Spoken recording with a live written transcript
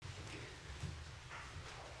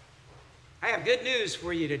have good news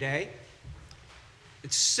for you today.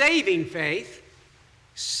 It's saving faith.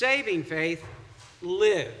 Saving faith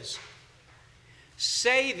lives.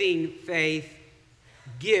 Saving faith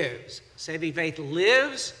gives. Saving faith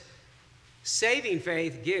lives. Saving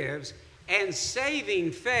faith gives. And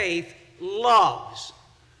saving faith loves.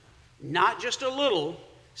 Not just a little.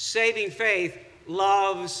 Saving faith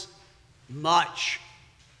loves much.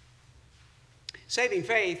 Saving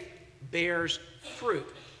faith bears fruit.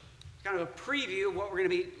 Kind of a preview of what we're going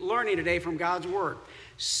to be learning today from God's Word.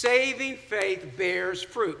 Saving faith bears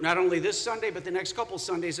fruit. Not only this Sunday, but the next couple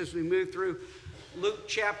Sundays as we move through Luke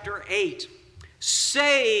chapter 8.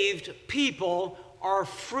 Saved people are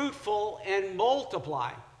fruitful and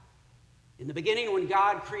multiply. In the beginning, when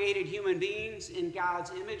God created human beings in God's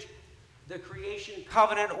image, the creation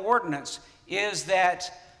covenant ordinance is that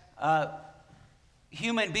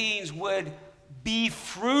human beings would be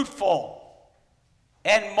fruitful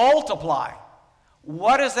and multiply.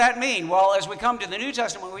 What does that mean? Well, as we come to the New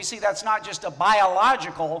Testament, we see that's not just a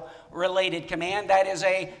biological related command, that is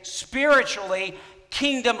a spiritually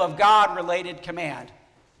kingdom of God related command.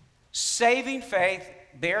 Saving faith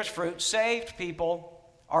bears fruit. Saved people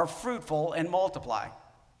are fruitful and multiply.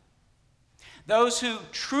 Those who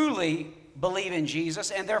truly believe in Jesus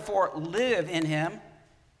and therefore live in him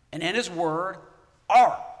and in his word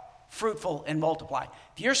are fruitful and multiply.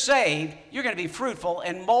 If you're saved, you're going to be fruitful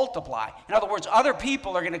and multiply. In other words, other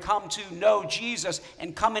people are going to come to know Jesus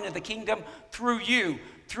and come into the kingdom through you,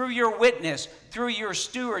 through your witness, through your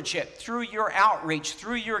stewardship, through your outreach,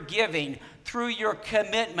 through your giving, through your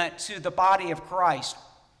commitment to the body of Christ.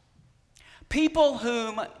 People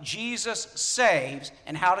whom Jesus saves,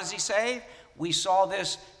 and how does he save? We saw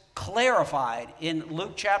this clarified in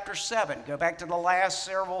Luke chapter 7. Go back to the last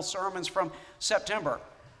several sermons from September.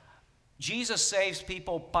 Jesus saves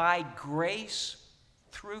people by grace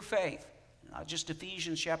through faith. Not just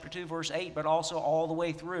Ephesians chapter 2, verse 8, but also all the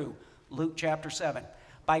way through Luke chapter 7.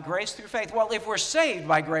 By grace through faith. Well, if we're saved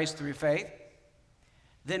by grace through faith,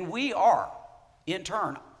 then we are, in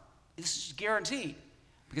turn, this is guaranteed,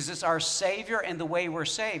 because it's our Savior and the way we're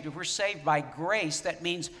saved. If we're saved by grace, that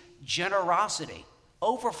means generosity,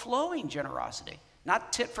 overflowing generosity,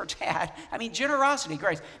 not tit for tat. I mean generosity,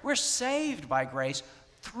 grace. We're saved by grace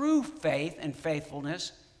through faith and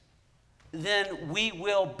faithfulness. Then we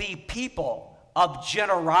will be people of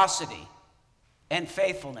generosity and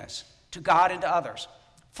faithfulness to God and to others,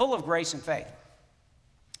 full of grace and faith.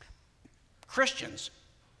 Christians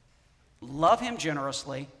love him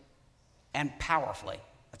generously and powerfully.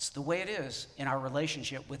 That's the way it is in our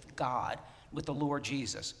relationship with God, with the Lord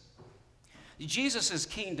Jesus. Jesus'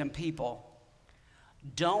 kingdom people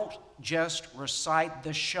don't just recite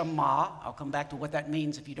the Shema. I'll come back to what that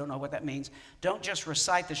means if you don't know what that means. Don't just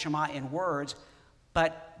recite the Shema in words,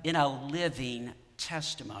 but in a living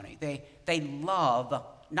testimony. They love,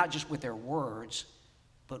 not just with their words,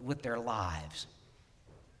 but with their lives.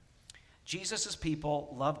 Jesus'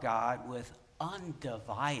 people love God with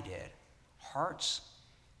undivided hearts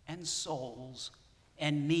and souls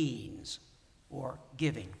and means or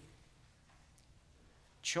giving.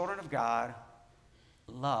 Children of God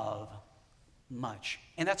love much.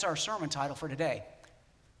 And that's our sermon title for today.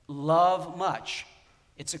 Love much.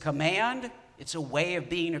 It's a command, it's a way of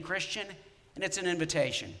being a Christian, and it's an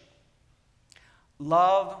invitation.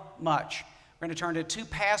 Love much. We're going to turn to two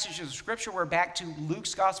passages of Scripture. We're back to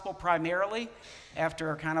Luke's Gospel primarily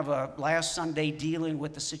after kind of a last Sunday dealing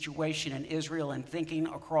with the situation in Israel and thinking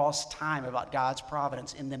across time about God's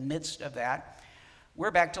providence in the midst of that.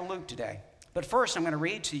 We're back to Luke today. But first, I'm going to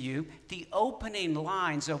read to you the opening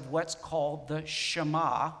lines of what's called the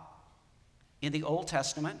Shema in the Old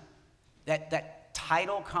Testament. That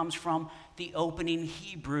title comes from the opening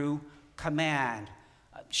Hebrew command,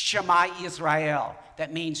 Shema Israel.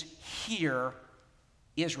 That means, hear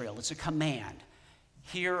Israel. It's a command.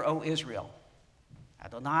 Hear, O Israel.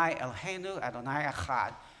 Adonai Eloheinu, Adonai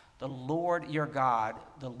Echad. The Lord your God,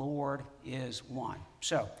 the Lord is one.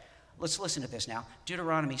 So, let's listen to this now.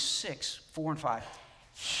 Deuteronomy 6, 4 and 5.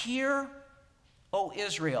 Hear, O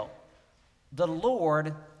Israel, the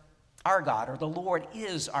Lord our God, or the Lord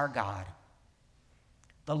is our God.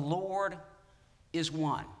 The Lord is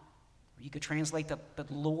one. Or you could translate the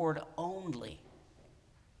Lord only.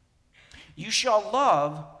 You shall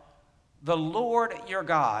love the Lord your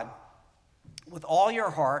God with all your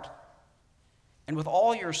heart and with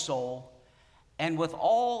all your soul and with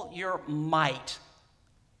all your might,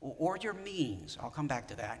 or your means. I'll come back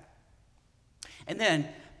to that. And then,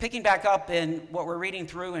 picking back up in what we're reading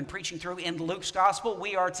through and preaching through in Luke's Gospel,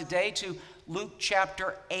 we are today to Luke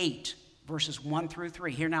chapter 8, verses 1 through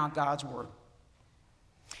 3. Hear now God's word.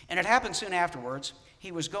 And it happened soon afterwards.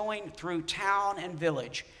 He was going through town and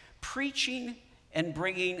village, preaching and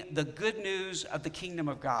bringing the good news of the kingdom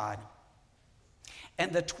of God.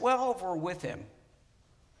 And the 12 were with him,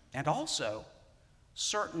 and also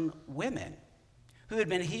certain women who had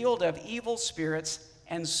been healed of evil spirits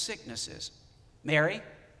and sicknesses. Mary,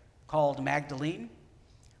 called Magdalene,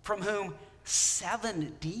 from whom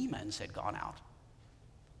 7 demons had gone out.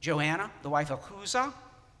 Joanna, the wife of Chuza,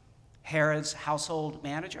 Herod's household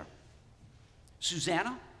manager.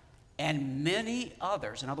 Susanna, and many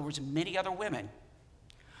others, in other words, many other women,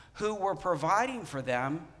 who were providing for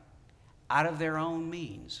them out of their own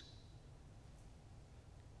means.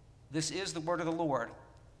 This is the word of the Lord.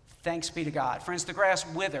 Thanks be to God. Friends, the grass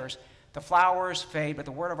withers, the flowers fade, but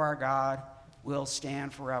the word of our God will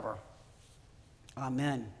stand forever.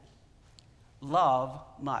 Amen. Love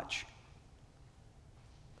much.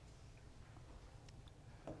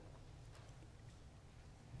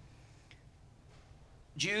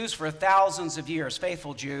 Jews for thousands of years,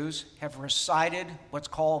 faithful Jews, have recited what's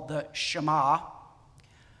called the Shema,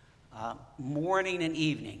 morning and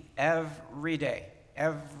evening, every day.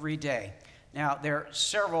 Now, there are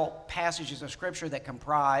several passages of Scripture that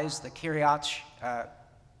comprise the Kiryat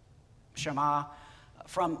Shema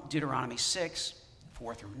from Deuteronomy 6,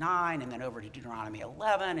 4 through 9, and then over to Deuteronomy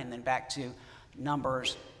 11, and then back to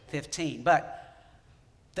Numbers 15. But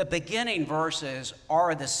the beginning verses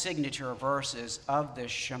are the signature verses of the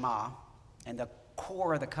Shema and the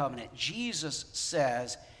core of the covenant. Jesus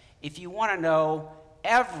says, if you want to know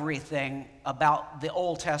everything about the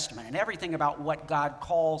Old Testament and everything about what God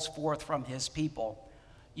calls forth from his people,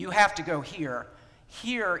 you have to go here.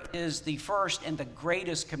 Here is the first and the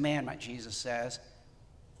greatest commandment, Jesus says,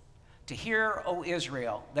 to hear, O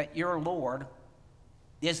Israel, that your Lord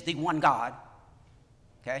is the one God,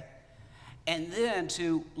 okay? And then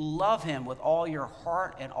to love him with all your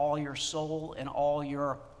heart and all your soul and all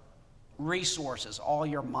your resources, all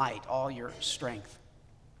your might, all your strength.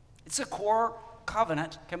 It's a core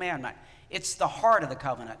covenant commandment. It's the heart of the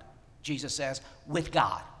covenant, Jesus says, with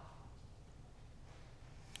God.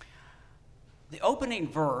 The opening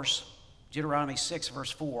verse, Deuteronomy 6,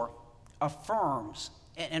 verse 4, affirms,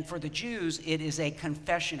 and for the Jews, it is a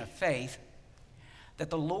confession of faith, that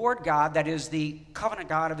the Lord God, that is the covenant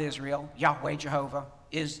God of Israel, Yahweh, Jehovah,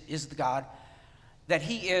 is the God, that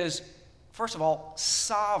he is, first of all,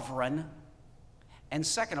 sovereign, and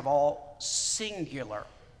second of all, singular.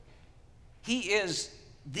 He is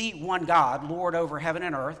the one God, Lord over heaven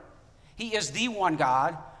and earth. He is the one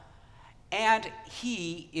God, and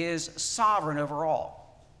he is sovereign over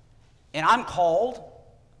all. And I'm called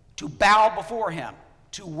to bow before him,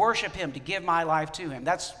 to worship him, to give my life to him.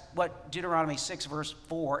 That's what Deuteronomy 6, verse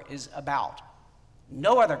 4 is about.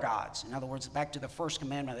 No other gods. In other words, back to the first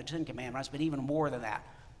commandment of the 10 Commandments, but even more than that.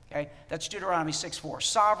 Okay? That's Deuteronomy 6, 4,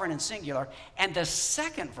 sovereign and singular. And the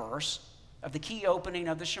second verse of the key opening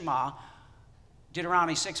of the Shema,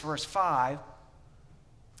 Deuteronomy 6, verse 5,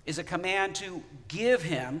 is a command to give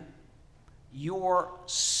him your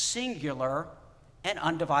singular and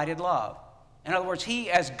undivided love. In other words,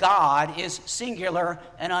 he as God is singular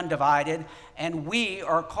and undivided, and we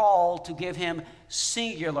are called to give him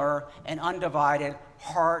singular and undivided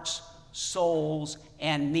hearts, souls,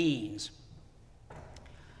 and means.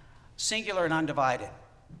 Singular and undivided.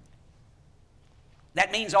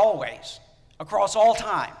 That means always, across all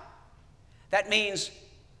time. That means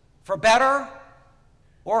for better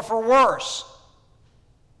or for worse,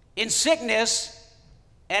 in sickness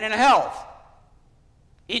and in health,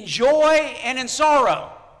 in joy and in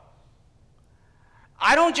sorrow.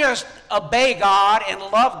 I don't just obey God and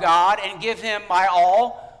love God and give him my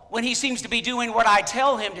all when he seems to be doing what I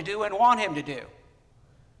tell him to do and want him to do.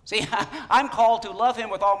 See, I'm called to love him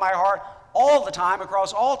with all my heart all the time,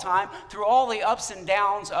 across all time, through all the ups and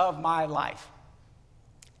downs of my life.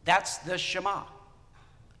 That's the Shema.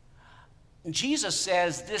 Jesus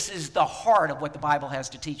says this is the heart of what the Bible has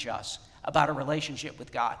to teach us about a relationship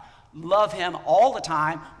with God. Love him all the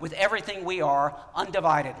time with everything we are,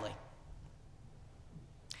 undividedly.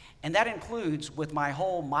 And that includes with my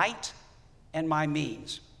whole might and my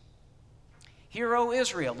means. Hear, O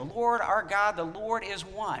Israel, the Lord our God, the Lord is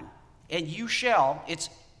one. And you shall, it's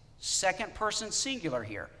second person singular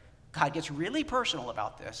here. God gets really personal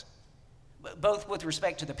about this, both with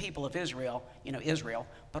respect to the people of Israel, Israel,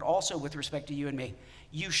 but also with respect to you and me.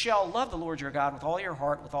 You shall love the Lord your God with all your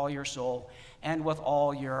heart, with all your soul, and with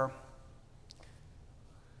all your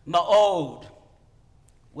ma'od.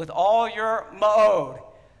 With all your ma'od.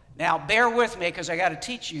 Now, bear with me because I got to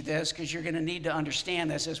teach you this because you're going to need to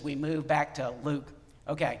understand this as we move back to Luke.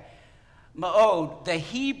 Okay. Ma'od, the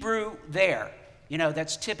Hebrew there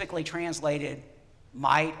that's typically translated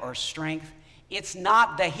might or strength. It's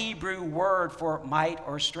not the Hebrew word for might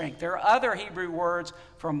or strength. There are other Hebrew words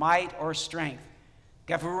for might or strength.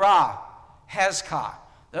 Gevurah, Hezkah.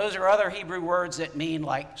 Those are other Hebrew words that mean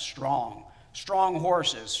like strong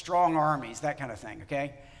horses, strong armies, that kind of thing,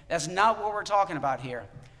 okay? That's not what we're talking about here.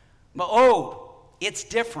 Ma'od, it's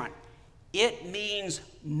different. It means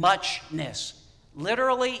muchness.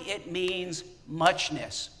 Literally, it means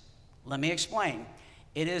muchness. Let me explain.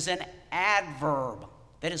 It is an adverb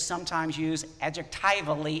that is sometimes used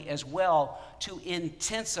adjectively as well to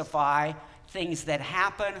intensify things that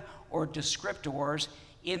happen or descriptors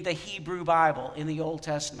in the Hebrew Bible, in the Old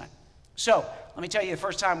Testament. So, let me tell you the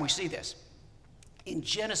first time we see this. In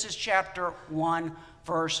Genesis chapter 1,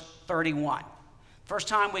 verse 31. First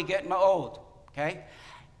time we get Ma'od, okay?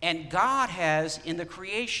 And God has, in the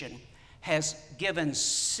creation, has given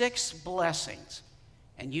 6 blessings.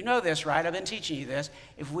 And you know this, right? I've been teaching you this.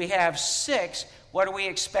 If we have 6, what do we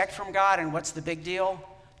expect from God? And what's the big deal?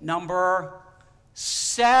 Number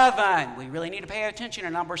 7. We really need to pay attention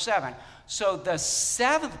to number 7. So the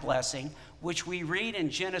 7th blessing, which we read in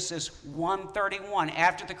Genesis 1:31,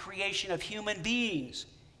 after the creation of human beings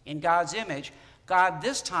in God's image, God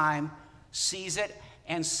this time sees it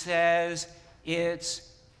and says it's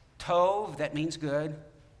tov, that means good,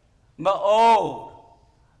 ma'od,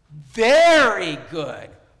 very good,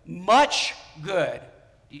 much good.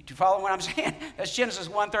 Do you follow what I'm saying? That's Genesis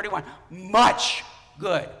 1:31, much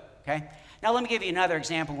good, okay? Now let me give you another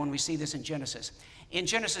example when we see this in Genesis. In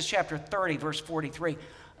Genesis chapter 30, verse 43,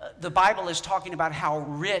 the Bible is talking about how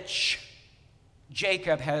rich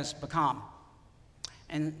Jacob has become.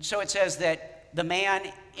 And so it says that the man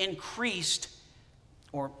increased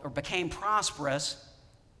or became prosperous.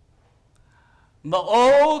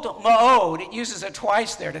 Ma'od, ma'od, it uses it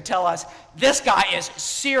twice there to tell us this guy is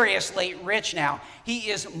seriously rich now. He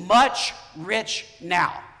is much rich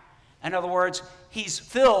now. In other words, he's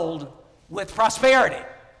filled with prosperity.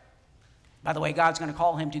 By the way, God's going to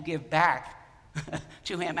call him to give back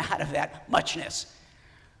to him out of that muchness.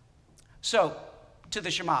 So, to the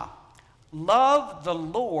Shema. Love the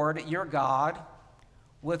Lord your God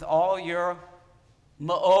with all your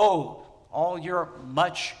ma'od, all your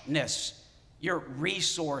muchness, your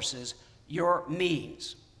resources, your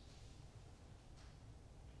means.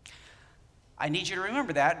 I need you to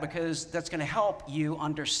remember that because that's going to help you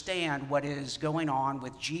understand what is going on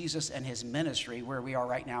with Jesus and his ministry, where we are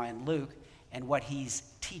right now in Luke, and what he's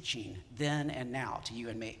teaching then and now to you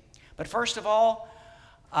and me. But first of all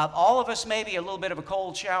of us may be a little bit of a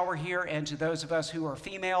cold shower here, and to those of us who are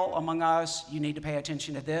female among us, you need to pay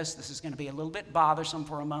attention to this. This is going to be a little bit bothersome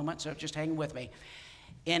for a moment, so just hang with me.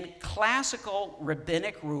 In classical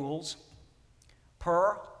rabbinic rules,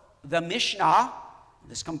 per the Mishnah,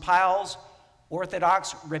 this compiles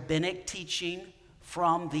Orthodox rabbinic teaching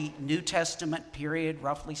from the New Testament period,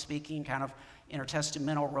 roughly speaking, kind of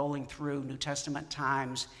intertestamental rolling through New Testament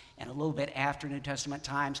times and a little bit after New Testament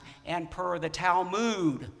times, and per the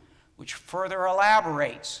Talmud, which further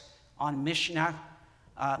elaborates on Mishnah,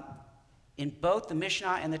 in both the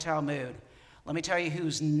Mishnah and the Talmud. Let me tell you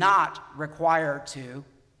who's not required to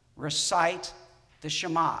recite the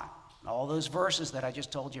Shema. All those verses that I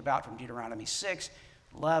just told you about from Deuteronomy 6,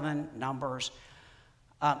 11, Numbers.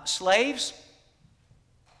 Slaves,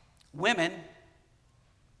 women,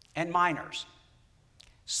 and minors.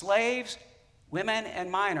 Slaves, women, and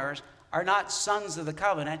minors are not sons of the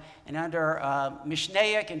covenant, and under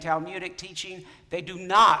Mishnaic and Talmudic teaching, they do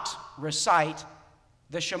not recite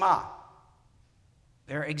the Shema.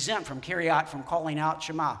 They're exempt from Kiryat, from calling out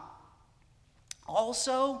Shema.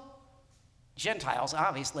 Also, Gentiles,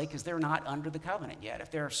 obviously, because they're not under the covenant yet.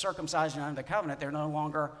 If they're circumcised and under the covenant, they're no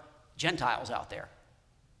longer Gentiles out there.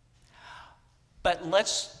 But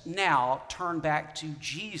let's now turn back to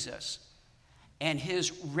Jesus and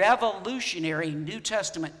his revolutionary New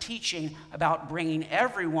Testament teaching about bringing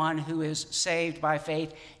everyone who is saved by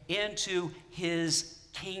faith into his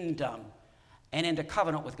kingdom and into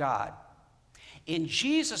covenant with God. In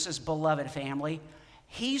Jesus' beloved family,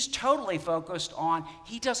 he's totally focused on,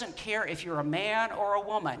 he doesn't care if you're a man or a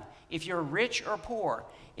woman, if you're rich or poor,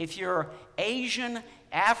 if you're Asian,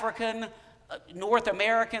 African, North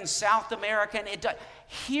American, South American,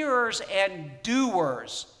 hearers and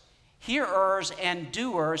doers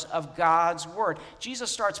of God's word. Jesus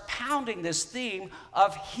starts pounding this theme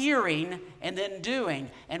of hearing and then doing.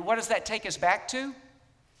 And what does that take us back to?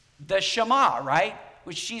 The Shema, right?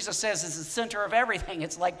 Which Jesus says is the center of everything.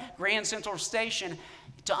 It's like Grand Central Station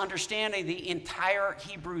to understanding the entire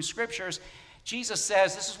Hebrew Scriptures. Jesus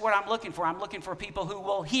says, this is what I'm looking for. I'm looking for people who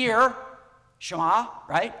will hear, Shema,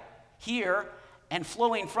 right? Hear and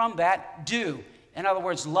flowing from that, do. In other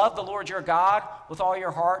words, love the Lord your God with all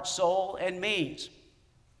your heart, soul, and means.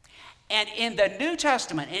 And in the New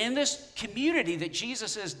Testament, and in this community that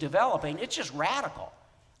Jesus is developing, it's just radical.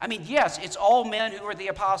 I mean, yes, it's all men who are the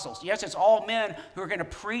apostles. Yes, it's all men who are going to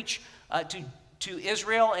preach to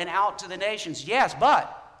Israel and out to the nations. Yes,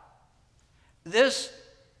 but this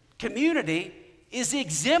community is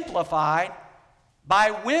exemplified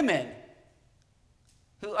by women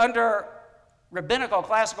who, under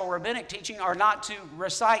classical rabbinic teaching, are not to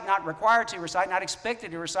recite, not required to recite, not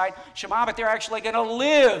expected to recite Shema, but they're actually going to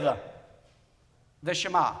live the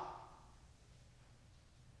Shema.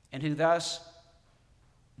 And who thus,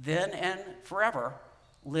 then and forever,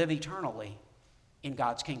 live eternally in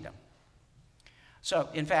God's kingdom. So,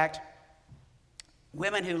 in fact,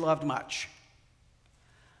 women who loved much.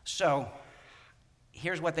 So,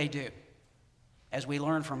 here's what they do, as we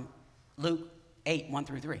learn from Luke 8, 1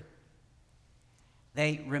 through 3.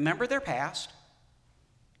 They remember their past.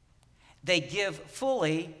 They give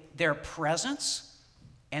fully their presence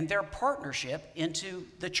and their partnership into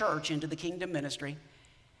the church, into the kingdom ministry.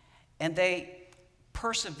 And they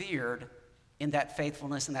persevered in that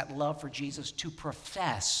faithfulness and that love for Jesus to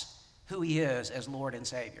profess who he is as Lord and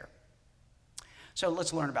Savior. So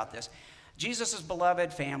let's learn about this. Jesus'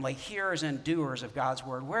 beloved family, hearers and doers of God's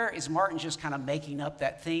word. Where is Martin just kind of making up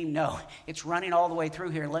that theme? No, it's running all the way through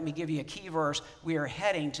here. Let me give you a key verse. We are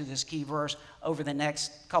heading to this key verse over the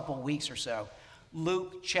next couple weeks or so.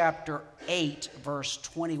 Luke chapter 8, verse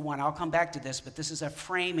 21. I'll come back to this, but this is a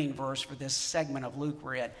framing verse for this segment of Luke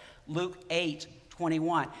we're in. Luke 8,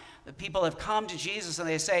 21. The people have come to Jesus and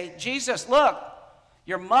they say, Jesus, look,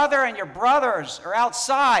 your mother and your brothers are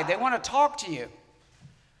outside. They want to talk to you.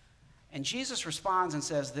 And Jesus responds and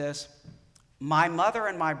says this, my mother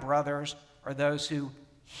and my brothers are those who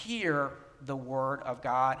hear the word of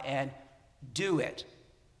God and do it.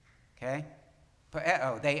 Okay?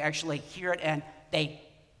 But they actually hear it and they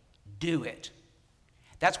do it.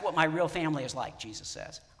 That's what my real family is like, Jesus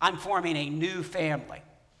says. I'm forming a new family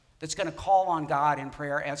that's going to call on God in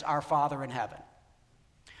prayer as our Father in heaven.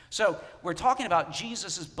 So we're talking about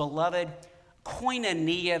Jesus' beloved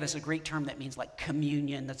koinonia. That's a Greek term that means like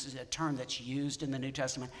communion. That's a term that's used in the New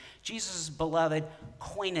Testament. Jesus' beloved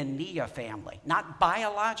koinonia family, not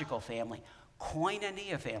biological family,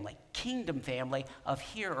 koinonia family, kingdom family of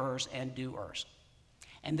hearers and doers.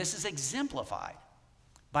 And this is exemplified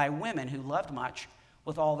by women who loved much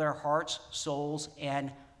with all their hearts, souls,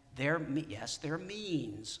 and their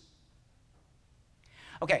means.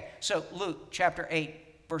 Okay, so Luke chapter 8,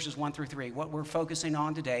 verses 1 through 3, what we're focusing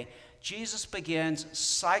on today, Jesus begins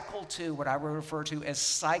cycle 2, what I will refer to as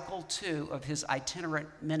cycle 2 of his itinerant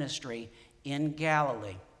ministry in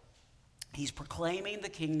Galilee. He's proclaiming the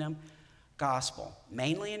kingdom gospel,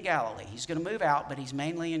 mainly in Galilee. He's going to move out, but he's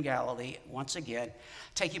mainly in Galilee once again.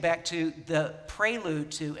 Take you back to the prelude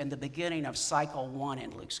to and the beginning of cycle 1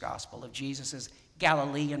 in Luke's gospel of Jesus'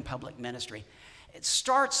 Galilean public ministry. It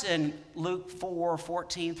starts in Luke 4,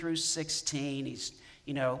 14 through 16. He's,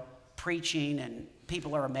 preaching and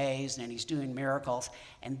people are amazed and he's doing miracles.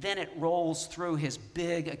 And then it rolls through his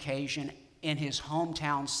big occasion in his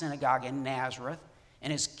hometown synagogue in Nazareth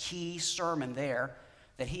and his key sermon there,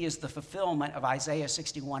 that he is the fulfillment of Isaiah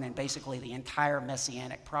 61 and basically the entire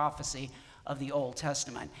messianic prophecy of the Old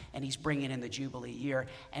Testament, and he's bringing in the Jubilee year.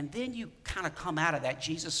 And then you kind of come out of that.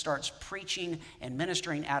 Jesus starts preaching and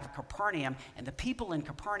ministering out of Capernaum, and the people in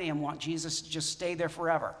Capernaum want Jesus to just stay there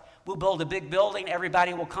forever. We'll build a big building.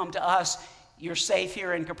 Everybody will come to us. You're safe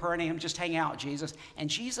here in Capernaum. Just hang out, Jesus. And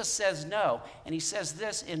Jesus says no. And he says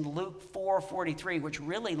this in Luke 4:43, which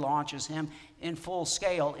really launches him in full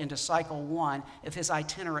scale into cycle 1 of his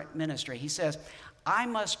itinerant ministry. He says, I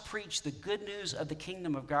must preach the good news of the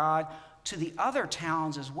kingdom of God to the other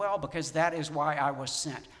towns as well, because that is why I was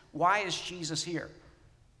sent. Why is Jesus here?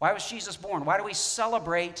 Why was Jesus born? Why do we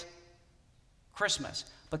celebrate Christmas?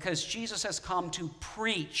 Because Jesus has come to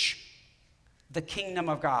preach the kingdom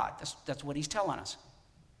of God. That's what he's telling us.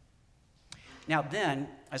 Now then,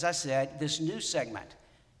 as I said, this new segment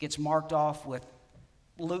gets marked off with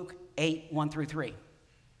Luke 8, 1 through 3.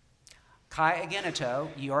 Kai ageneto,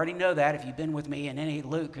 you already know that if you've been with me in any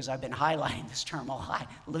Luke, because I've been highlighting this term a lot.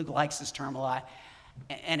 Luke likes this term a lot.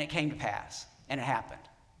 And it came to pass, and it happened.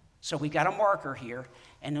 So we've got a marker here,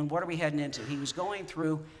 and then what are we heading into? He was going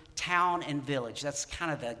through town and village. That's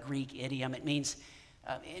kind of the Greek idiom. It means,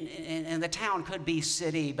 and the town could be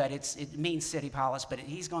city, but it means city polis, but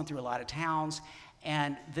he's going through a lot of towns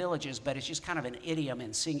and villages, but it's just kind of an idiom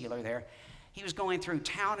in singular there. He was going through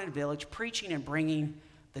town and village, preaching and bringing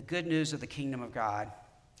the good news of the kingdom of God.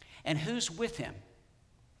 And who's with him?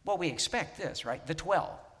 Well, we expect this, right? The 12,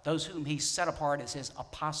 those whom he set apart as his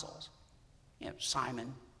apostles.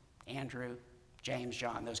 Simon, Andrew, James,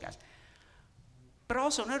 John, those guys. But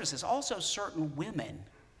also notice this, also certain women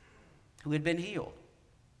who had been healed.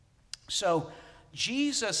 So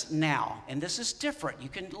Jesus now, and this is different. You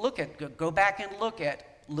can go back and look at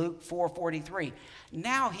Luke 4:43.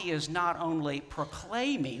 Now he is not only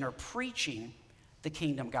proclaiming or preaching the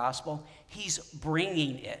kingdom gospel, he's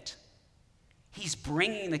bringing it. He's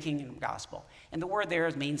bringing the kingdom gospel. And the word there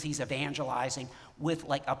means he's evangelizing with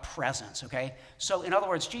like a presence, okay? So in other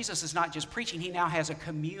words, Jesus is not just preaching, he now has a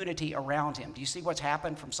community around him. Do you see what's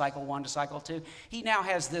happened from cycle 1 to cycle 2? He now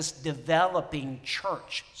has this developing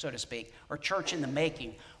church, so to speak, or church in the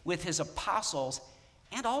making with his apostles.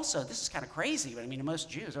 And also, this is kind of crazy, but I mean, most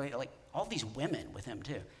Jews, like all these women with him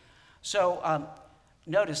too. So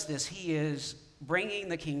notice this, he is bringing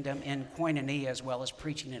the kingdom in koinonia as well as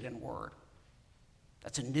preaching it in word.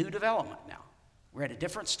 That's a new development now. We're at a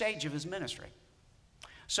different stage of his ministry.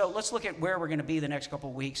 So let's look at where we're going to be the next couple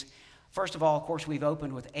of weeks. First of all, of course, we've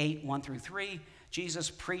opened with 8:1-3. Jesus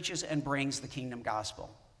preaches and brings the kingdom gospel.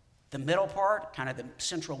 The middle part, kind of the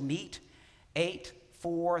central meat,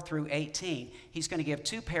 8:4-18. He's going to give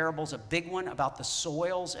 2 parables, a big one about the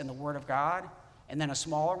soils and the word of God, and then a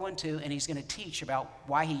smaller one too, and he's going to teach about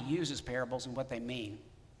why he uses parables and what they mean.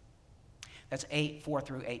 That's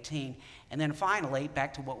 8:4-18. And then finally,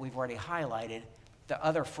 back to what we've already highlighted, the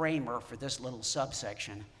other framer for this little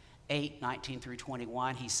subsection,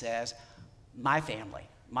 8:19-21, he says, my family,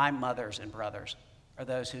 my mothers and brothers are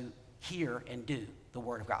those who hear and do the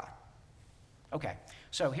word of God. Okay,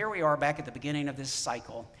 so here we are back at the beginning of this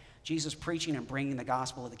cycle. Jesus preaching and bringing the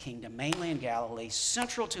gospel of the kingdom, mainly in Galilee.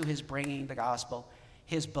 Central to his bringing the gospel,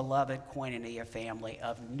 his beloved koinonia family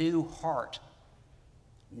of new heart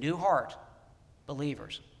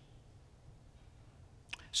believers.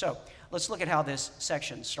 So let's look at how this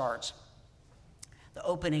section starts. The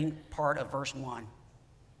opening part of verse 1.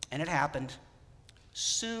 And it happened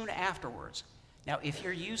soon afterwards. Now, if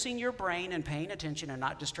you're using your brain and paying attention and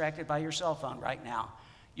not distracted by your cell phone right now,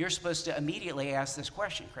 you're supposed to immediately ask this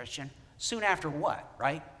question, Christian. Soon after what,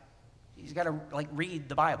 right? You've got to read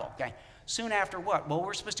the Bible, okay? Soon after what? Well,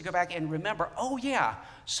 we're supposed to go back and remember, oh yeah,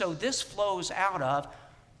 so this flows out of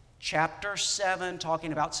chapter 7,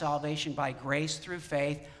 talking about salvation by grace through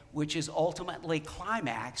faith, which is ultimately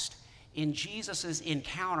climaxed in Jesus'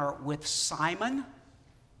 encounter with Simon,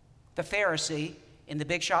 the Pharisee, in the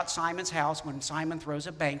big shot Simon's house when Simon throws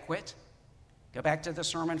a banquet. Go back to the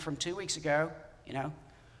sermon from 2 weeks ago,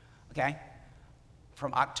 okay,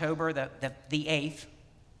 from October the 8th.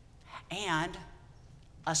 And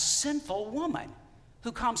a sinful woman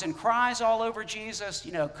who comes and cries all over Jesus,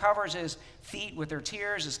 covers his feet with her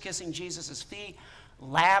tears, is kissing Jesus' feet,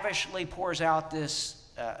 lavishly pours out this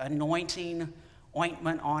anointing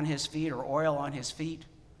ointment on his feet or oil on his feet.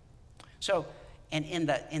 So, and in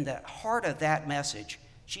the heart of that message,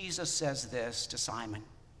 Jesus says this to Simon.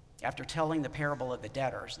 After telling the parable of the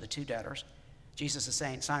debtors, the 2 debtors, Jesus is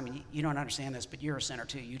saying, Simon, you don't understand this, but you're a sinner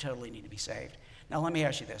too. You totally need to be saved. Now let me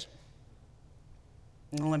ask you this.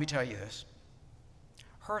 Let me tell you this.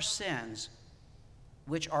 Her sins,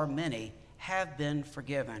 which are many, have been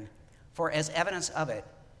forgiven. For as evidence of it,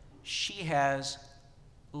 she has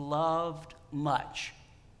loved much.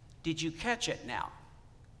 Did you catch it now?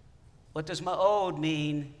 What does ma'od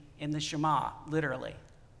mean in the Shema, literally?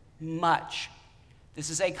 Much. This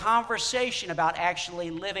is a conversation about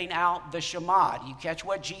actually living out the Shema. Do you catch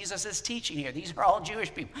what Jesus is teaching here? These are all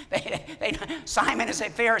Jewish people. Simon is a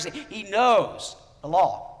Pharisee. He knows the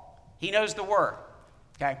law. He knows the word.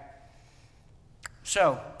 Okay?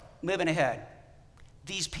 So, moving ahead.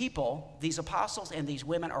 These people, these apostles and these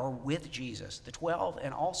women are with Jesus, the 12,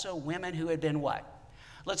 and also women who had been what?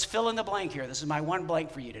 Let's fill in the blank here. This is my one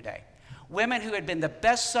blank for you today. Women who had been the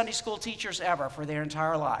best Sunday school teachers ever for their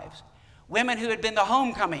entire lives. Women who had been the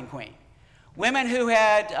homecoming queen. Women who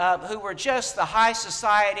were just the high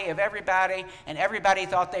society of everybody, and everybody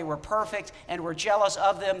thought they were perfect and were jealous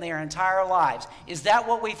of them their entire lives. Is that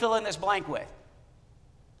what we fill in this blank with?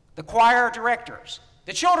 The choir directors,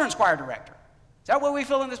 the children's choir director. Is that what we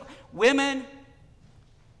fill in this? Women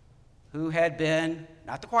who had been,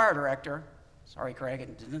 not the choir director, sorry Craig,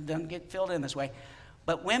 it doesn't get filled in this way,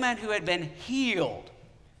 but women who had been healed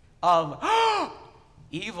of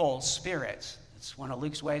evil spirits. It's one of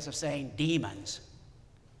Luke's ways of saying demons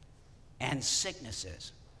and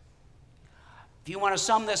sicknesses. If you want to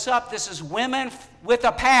sum this up, this is women with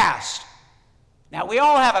a past. Now, we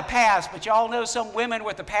all have a past, but you all know some women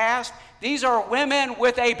with a past. These are women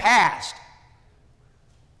with a past.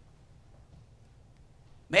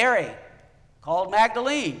 Mary, called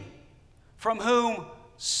Magdalene, from whom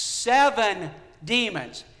 7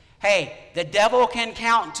 demons. Hey, the devil can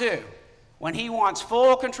count too. When he wants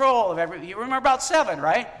full control of everything. You remember about 7,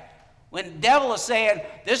 right? When the devil is saying,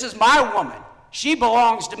 this is my woman. She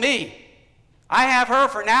belongs to me. I have her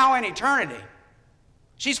for now and eternity.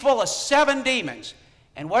 She's full of 7 demons.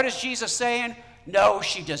 And what is Jesus saying? No,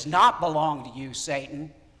 she does not belong to you,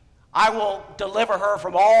 Satan. I will deliver her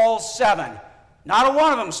from all 7. Not a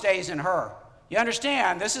one of them stays in her. You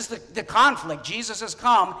understand? This is the conflict. Jesus has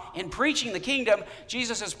come in preaching the kingdom.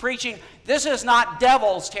 Jesus is preaching, this is not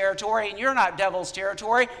devil's territory, and you're not devil's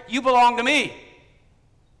territory. You belong to me.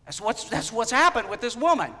 That's what's happened with this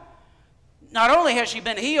woman. Not only has she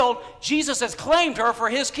been healed, Jesus has claimed her for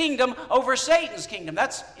his kingdom over Satan's kingdom.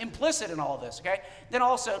 That's implicit in all of this, okay? Then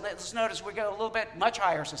also, let's notice we go a little bit much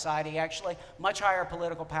higher society, actually, much higher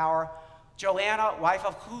political power. Joanna, wife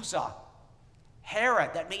of Chuza.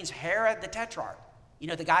 Herod, that means Herod the Tetrarch. You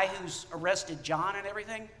know, the guy who's arrested John and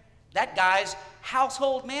everything? That guy's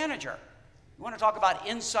household manager. You want to talk about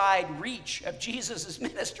inside reach of Jesus'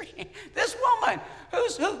 ministry? This woman,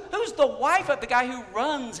 who's the wife of the guy who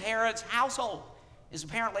runs Herod's household, is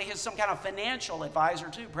apparently some kind of financial advisor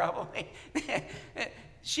too, probably.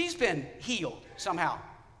 She's been healed somehow.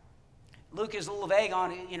 Luke is a little vague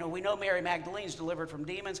on, we know Mary Magdalene's delivered from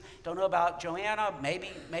demons. Don't know about Joanna,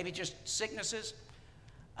 maybe just sicknesses.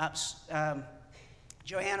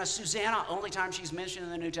 Joanna, Susanna, only time she's mentioned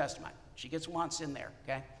in the New Testament. She gets once in there,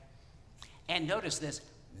 okay? And notice this,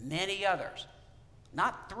 many others,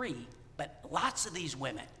 not 3, but lots of these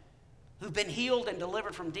women who've been healed and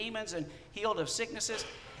delivered from demons and healed of sicknesses.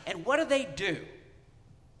 And what do? Do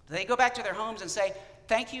they go back to their homes and say,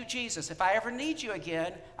 thank you, Jesus. If I ever need you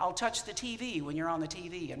again, I'll touch the TV when you're on the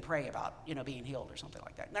TV and pray about, being healed or something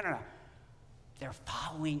like that. No. They're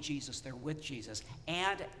following Jesus. They're with Jesus.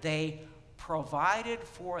 And they provided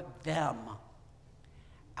for them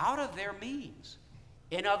out of their means.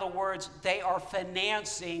 In other words, they are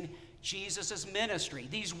financing Jesus' ministry.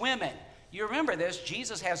 These women, you remember this,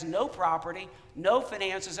 Jesus has no property, no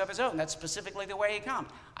finances of his own. That's specifically the way he comes.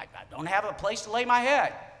 I don't have a place to lay my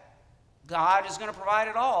head. God is going to provide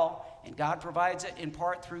it all, and God provides it in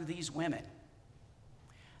part through these women.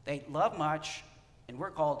 They love much, and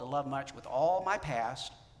we're called to love much with all my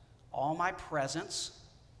past, all my presence.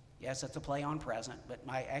 Yes, that's a play on present, but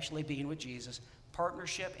my actually being with Jesus,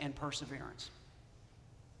 partnership and perseverance.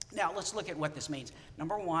 Now, let's look at what this means.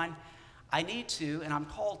 Number 1, I need to, and I'm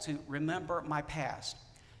called to, remember my past.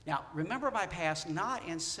 Now, remember my past not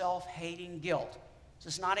in self-hating guilt.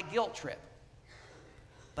 This is not a guilt trip,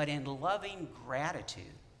 but in loving gratitude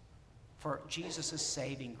for Jesus'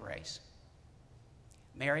 saving grace.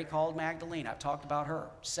 Mary called Magdalene. I've talked about her.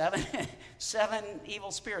 7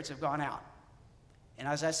 evil spirits have gone out. And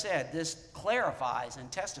as I said, this clarifies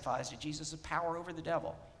and testifies to Jesus' power over the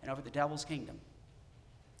devil and over the devil's kingdom.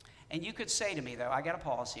 And you could say to me, though, I got to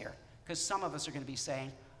pause here, because some of us are going to be saying,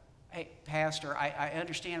 hey, Pastor, I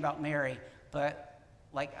understand about Mary, but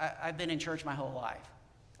I've been in church my whole life.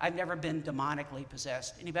 I've never been demonically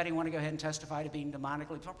possessed. Anybody want to go ahead and testify to being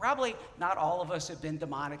demonically? Probably not all of us have been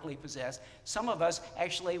demonically possessed. Some of us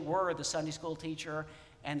actually were the Sunday school teacher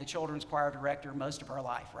and the children's choir director most of our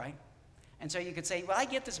life, right? And so you could say, well, I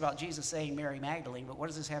get this about Jesus saying Mary Magdalene, but what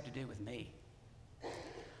does this have to do with me?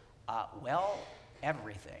 Well,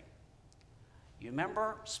 everything. You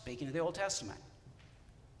remember, speaking of the Old Testament,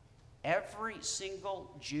 every single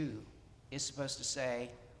Jew is supposed to say,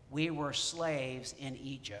 we were slaves in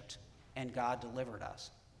Egypt, and God delivered us.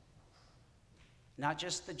 Not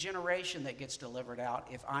just the generation that gets delivered out.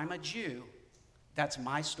 If I'm a Jew, that's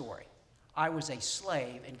my story. I was a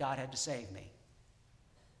slave, and God had to save me.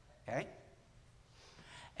 Okay?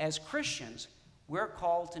 As Christians, we're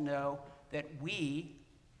called to know that we,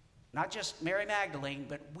 not just Mary Magdalene,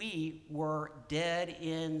 but we were dead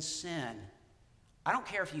in sin. I don't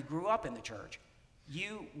care if you grew up in the church.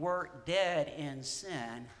 You were dead in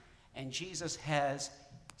sin, and Jesus has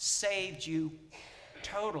saved you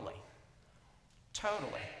totally.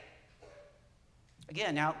 Totally.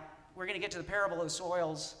 Again, now, we're going to get to the parable of the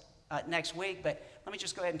soils next week, but let me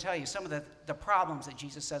just go ahead and tell you some of the problems that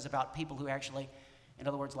Jesus says about people who actually, in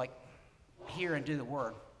other words, hear and do the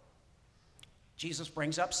word. Jesus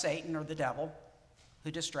brings up Satan, or the devil,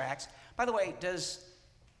 who distracts. By the way, does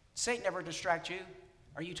Satan ever distract you?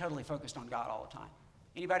 Are you totally focused on God all the time?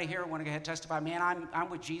 Anybody here want to go ahead and testify, man, I'm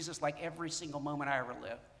with Jesus every single moment I ever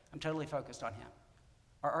live. I'm totally focused on him.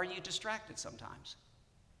 Or are you distracted sometimes?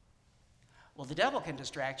 Well, the devil can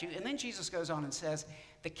distract you. And then Jesus goes on and says,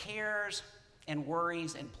 the cares and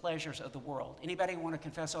worries and pleasures of the world. Anybody want to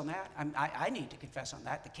confess on that? I need to confess on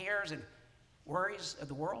that. The cares and worries of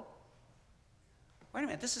the world? Wait a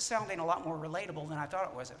minute, this is sounding a lot more relatable than I thought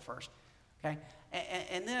it was at first. Okay?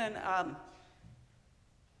 And then,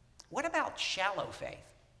 what about shallow faith?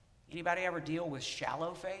 Anybody ever deal with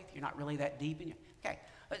shallow faith? You're not really that deep in your... Okay,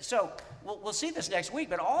 so we'll see this next week,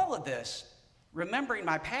 but all of this, remembering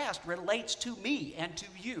my past, relates to me and to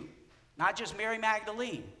you, not just Mary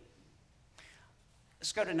Magdalene.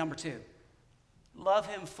 Let's go to number 2. Love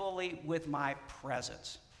him fully with my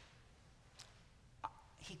presence.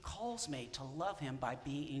 He calls me to love him by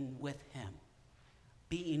being with him,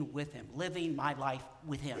 living my life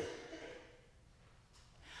with him.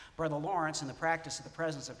 Brother Lawrence, in the practice of the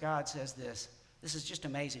presence of God, says this. This is just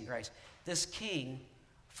amazing grace. This king,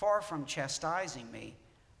 far from chastising me,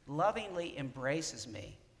 lovingly embraces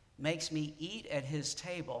me, makes me eat at his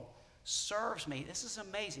table, serves me. This is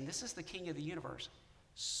amazing. This is the king of the universe.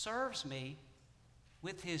 Serves me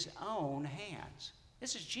with his own hands.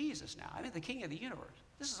 This is Jesus now. I mean, the king of the universe.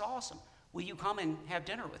 This is awesome. Will you come and have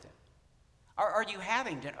dinner with him? Are you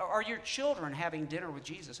having dinner? Are your children having dinner with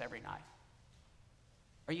Jesus every night?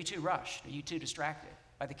 Are you too rushed? Are you too distracted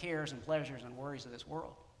by the cares and pleasures and worries of this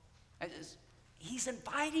world? He's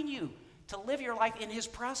inviting you to live your life in his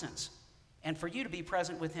presence and for you to be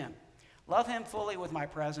present with him. Love him fully with my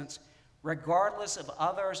presence, regardless of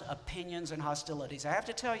others' opinions and hostilities. I have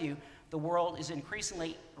to tell you, the world is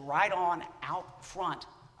increasingly right on out front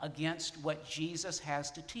against what Jesus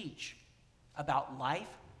has to teach about life,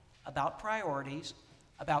 about priorities,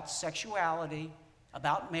 about sexuality,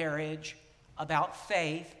 about marriage, about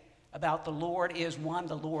faith, about the Lord is one,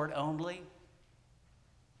 the Lord only,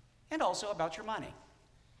 and also about your money.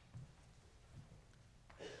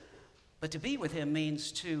 But to be with him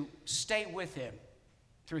means to stay with him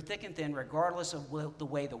through thick and thin, regardless of the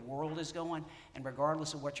way the world is going, and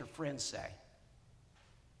regardless of what your friends say,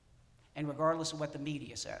 and regardless of what the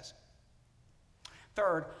media says.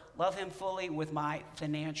 Third, love him fully with my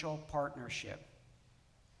financial partnership.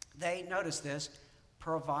 They, notice this,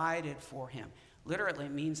 provided for him. Literally,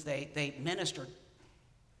 it means they ministered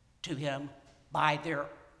to him by their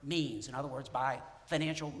means. In other words, by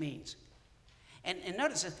financial means. And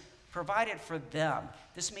notice this, provided for them.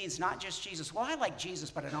 This means not just Jesus. Well, I like Jesus,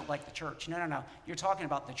 but I don't like the church. No. You're talking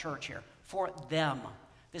about the church here. For them.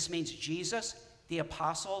 This means Jesus, the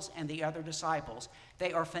apostles, and the other disciples.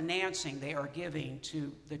 They are financing, they are giving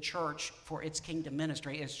to the church for its kingdom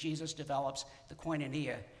ministry as Jesus develops the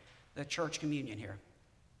koinonia, the church communion here.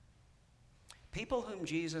 People whom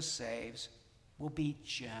Jesus saves will be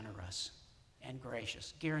generous and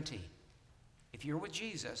gracious. Guarantee. If you're with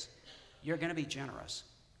Jesus, you're going to be generous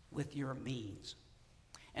with your means.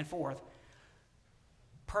 And fourth,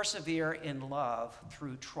 persevere in love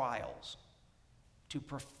through trials, to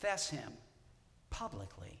profess him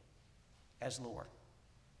publicly as Lord.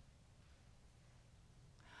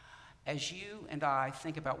 As you and I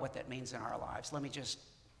think about what that means in our lives, let me just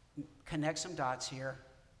connect some dots here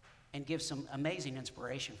and give some amazing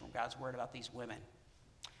inspiration from God's word about these women.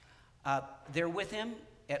 They're with him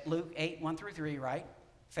at Luke 8, 1-3, right?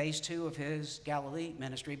 Phase 2 of his Galilee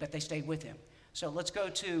ministry, but they stayed with him. So let's go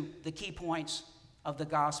to the key points of the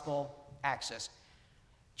gospel axis.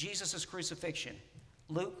 Jesus' crucifixion.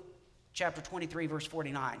 Luke chapter 23, verse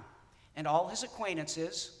 49. And all his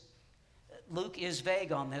acquaintances, Luke is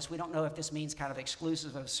vague on this. We don't know if this means kind of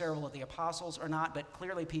exclusive of several of the apostles or not, but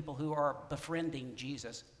clearly people who are befriending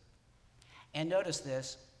Jesus. And notice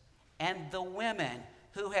this, and the women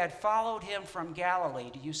who had followed him from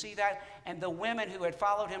Galilee. Do you see that? And the women who had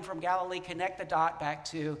followed him from Galilee, connect the dot back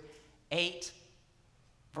to 8,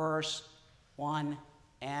 verse 1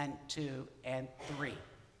 and 2 and 3.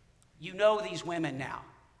 You know these women now.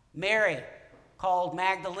 Mary, called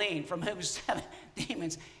Magdalene, from whom 7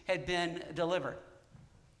 demons had been delivered.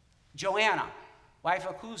 Joanna, wife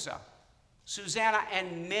of Chuza. Susanna,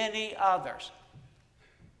 and many others.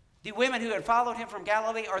 The women who had followed him from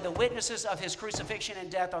Galilee are the witnesses of his crucifixion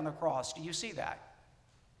and death on the cross. Do you see that?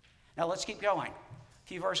 Now let's keep going. A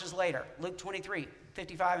few verses later, Luke 23,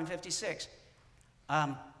 55 and 56.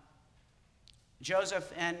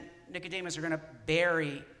 Joseph and Nicodemus are going to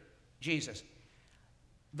bury Jesus.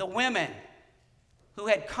 The women who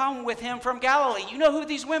had come with him from Galilee, you know who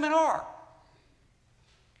these women are,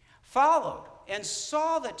 followed and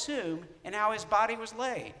saw the tomb and how his body was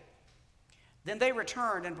laid. Then they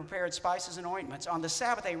returned and prepared spices and ointments. On the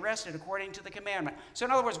Sabbath they rested according to the commandment. So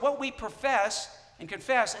in other words, what we profess and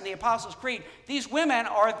confess in the Apostles' Creed, these women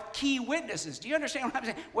are key witnesses. Do you understand what I'm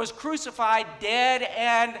saying? Was crucified, dead,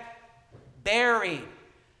 and buried.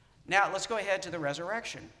 Now let's go ahead to the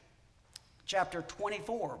resurrection. Chapter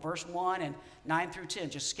 24, verse 1 and 9 through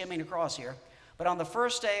 10, just skimming across here. But on the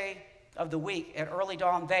first day of the week at early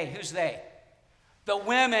dawn, who's they? The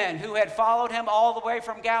women who had followed him all the way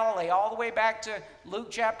from Galilee, all the way back to Luke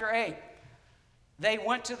chapter 8. They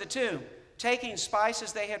went to the tomb, taking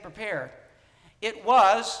spices they had prepared. It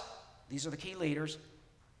was, these are the key leaders,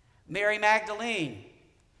 Mary Magdalene,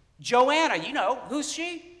 Joanna, you know, who's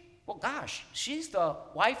she? Well, gosh, she's the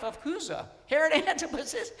wife of Chuza, Herod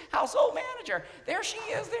Antipas's household manager. There she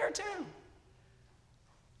is there too.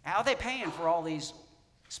 How are they paying for all these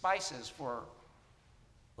spices for,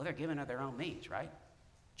 well, they're giving of their own means, right?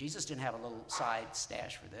 Jesus didn't have a little side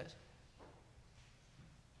stash for this.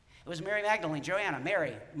 It was Mary Magdalene, Joanna,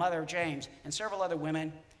 Mary, mother of James, and several other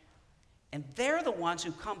women. And they're the ones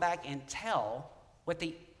who come back and tell what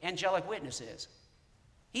the angelic witness is.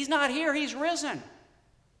 He's not here, he's risen.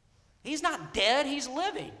 He's not dead, he's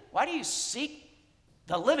living. Why do you seek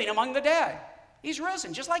the living among the dead? He's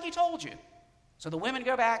risen, just like he told you. So the women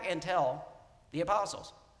go back and tell the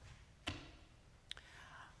apostles.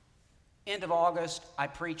 End of August, I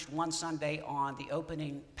preached one Sunday on the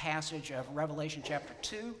opening passage of Revelation chapter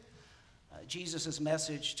 2, Jesus'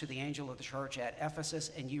 message to the angel of the church at Ephesus.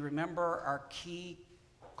 And you remember our key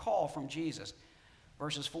call from Jesus,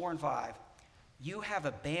 verses 4 and 5. You have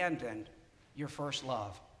abandoned your first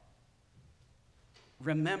love.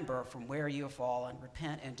 Remember from where you have fallen,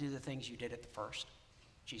 repent and do the things you did at the first,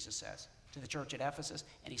 Jesus says to the church at Ephesus,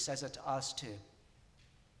 and he says it to us too.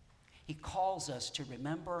 He calls us to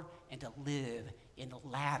remember and to live in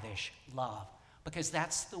lavish love, because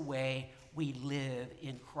that's the way we live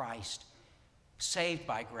in Christ. Saved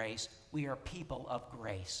by grace, we are people of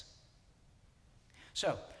grace.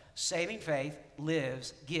 So, saving faith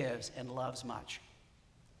lives, gives, and loves much.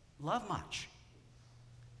 Love much.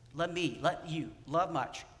 Let you love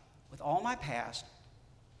much with all my past,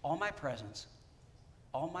 all my presence,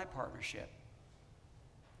 all my partnership,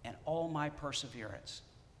 and all my perseverance.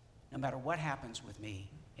 No matter what happens with me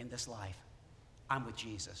in this life, I'm with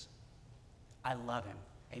Jesus. I love him.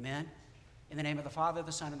 Amen? In the name of the Father,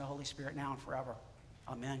 the Son, and the Holy Spirit, now and forever.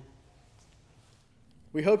 Amen.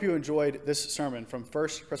 We hope you enjoyed this sermon from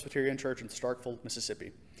First Presbyterian Church in Starkville,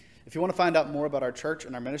 Mississippi. If you want to find out more about our church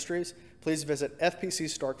and our ministries, please visit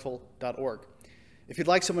fpcstarkville.org. If you'd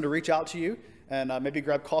like someone to reach out to you and maybe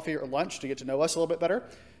grab coffee or lunch to get to know us a little bit better,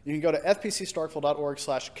 you can go to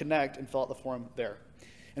fpcstarkville.org/connect and fill out the form there.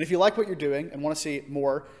 And if you like what you're doing and want to see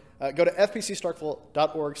more, go to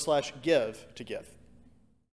fpcstarkville.org/give to give.